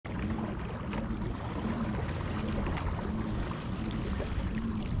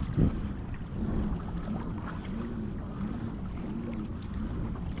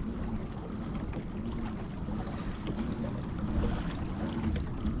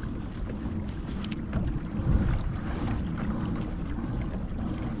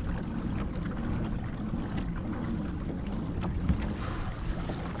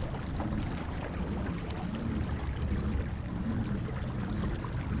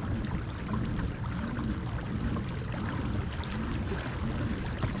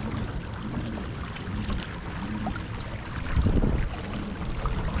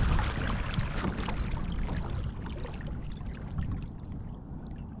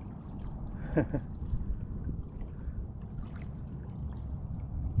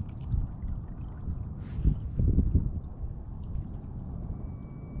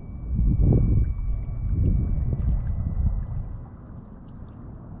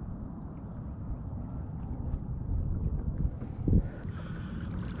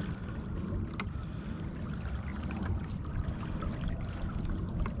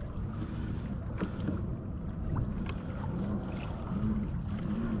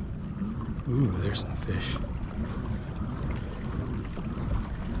Ooh, there's some fish.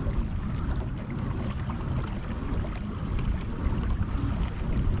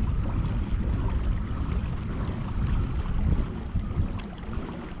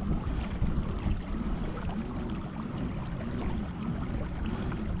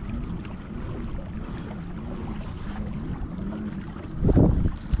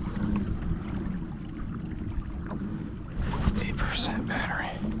 Battery.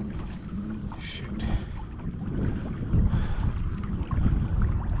 Shoot.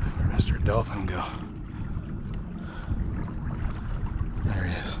 Where does our Dolphin go? There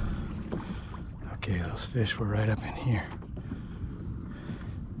he is. Okay, those fish were right up in here.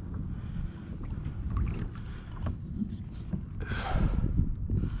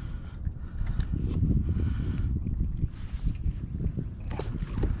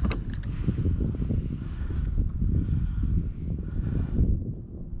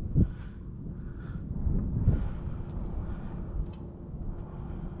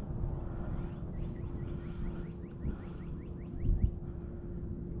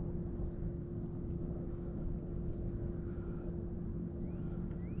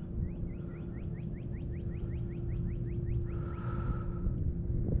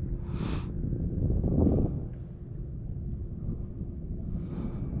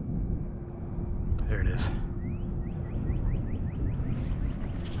 There it is.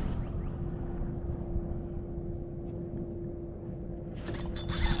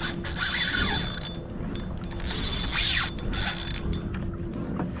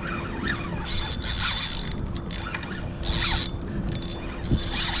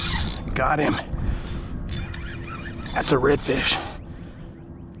 Got him. That's a redfish.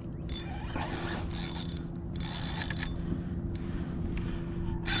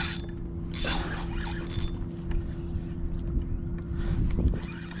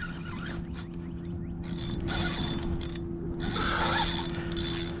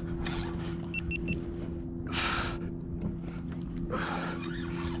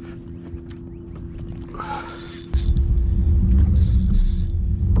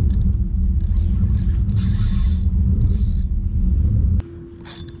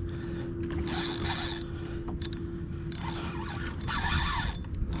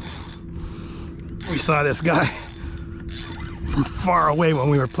 We saw this guy from far away when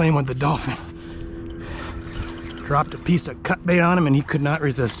we were playing with the Dolphin. Dropped a piece of cut bait on him and he could not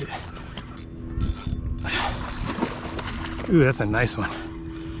resist it. Ooh, that's a nice one.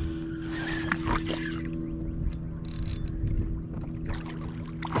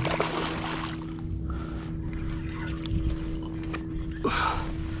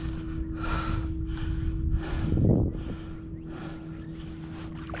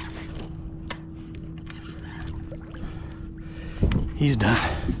 He's done.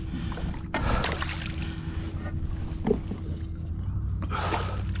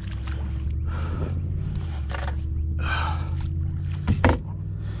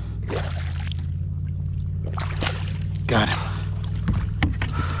 Got him.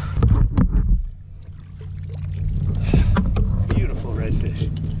 Beautiful redfish.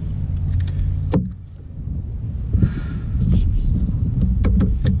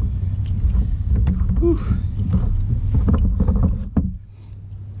 Whew.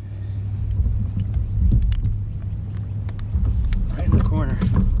 Corner,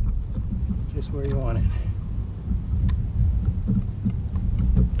 just where you want it.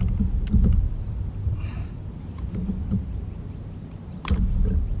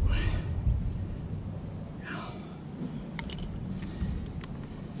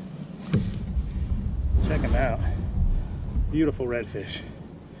 Check them out. Beautiful redfish.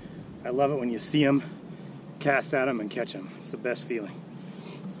 I love it when you see them, cast at them and catch them. It's the best feeling.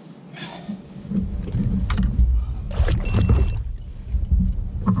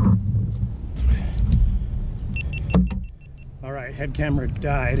 Head camera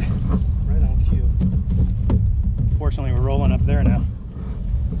died right on cue. Unfortunately, we're rolling up there now.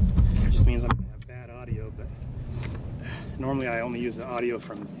 It just means I'm gonna have bad audio, but normally I only use the audio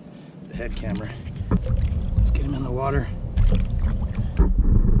from the head camera. Let's get him in the water.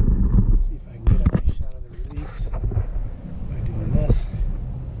 See if I can get a nice shot of the release by doing this.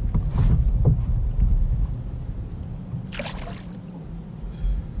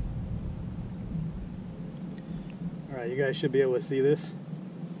 Alright, you guys should be able to see this.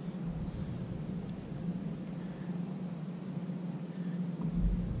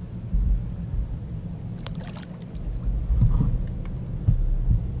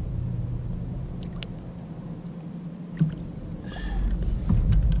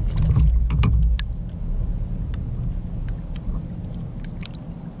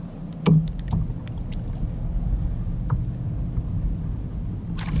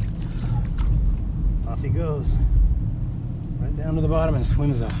 Off he goes. Right down to the bottom and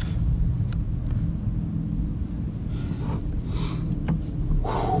swims off.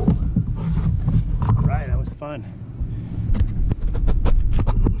 Right, that was fun.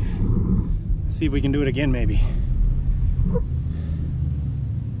 Let's see if we can do it again maybe.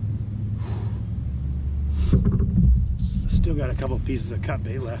 Still got a couple pieces of cut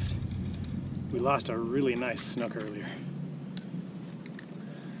bait left. We lost a really nice snook earlier.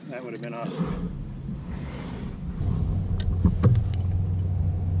 That would have been awesome.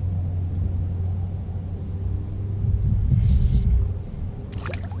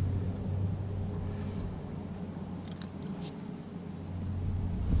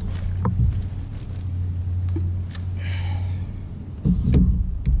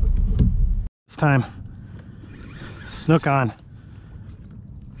 It's time. Snook on.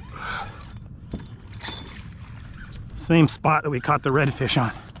 Same spot that we caught the redfish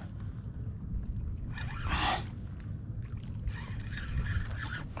on.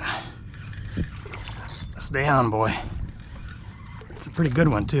 Stay on, boy. It's a pretty good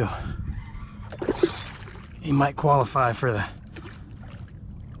one too. He might qualify for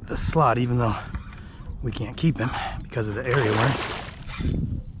the slot, even though we can't keep him because of the area we're in.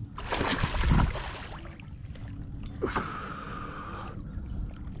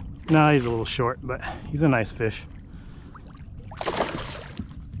 No, he's a little short, but he's a nice fish.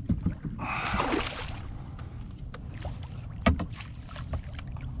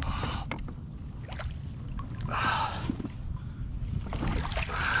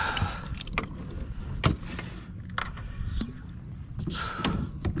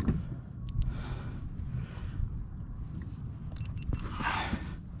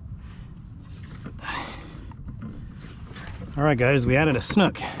 All right, guys, we added a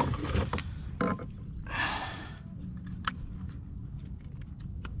snook.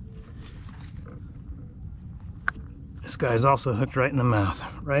 This guy's also hooked right in the mouth,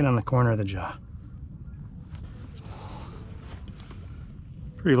 right on the corner of the jaw.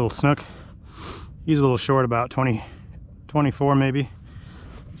 Pretty little snook. He's a little short, about 24 maybe.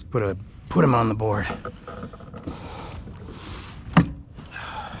 Let's put him on the board.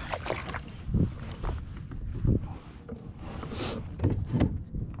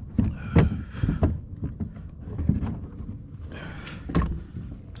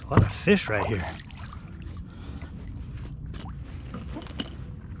 There's a lot of fish right here.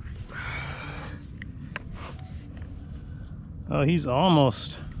 Oh, he's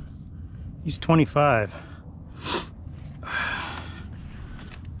 25.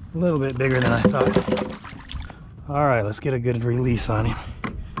 A little bit bigger than I thought. All right, let's get a good release on him.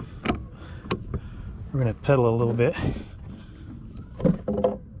 We're gonna pedal a little bit.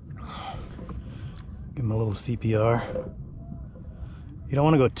 Give him a little CPR. You don't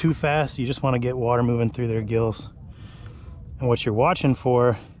want to go too fast, you just want to get water moving through their gills. And what you're watching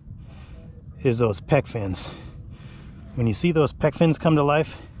for is those pec fins. When you see those pec fins come to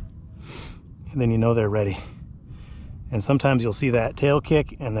life, then you know they're ready. And sometimes you'll see that tail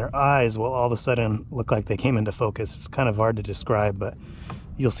kick and their eyes will all of a sudden look like they came into focus. It's kind of hard to describe, but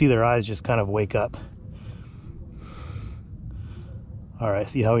you'll see their eyes just kind of wake up. All right,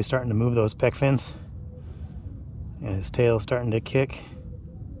 see how he's starting to move those pec fins? And his tail's starting to kick.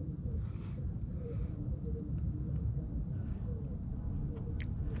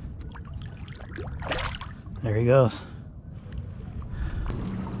 There he goes.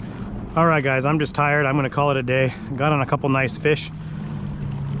 All right, guys, I'm just tired. I'm gonna call it a day. Got on a couple nice fish.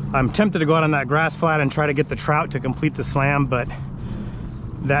 I'm tempted to go out on that grass flat and try to get the trout to complete the slam, but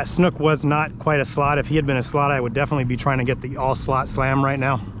that snook was not quite a slot. If he had been a slot, I would definitely be trying to get the all slot slam right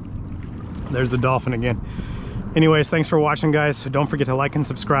now. There's the dolphin again. Anyways, thanks for watching, guys. Don't forget to like and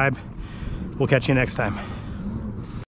subscribe. We'll catch you next time.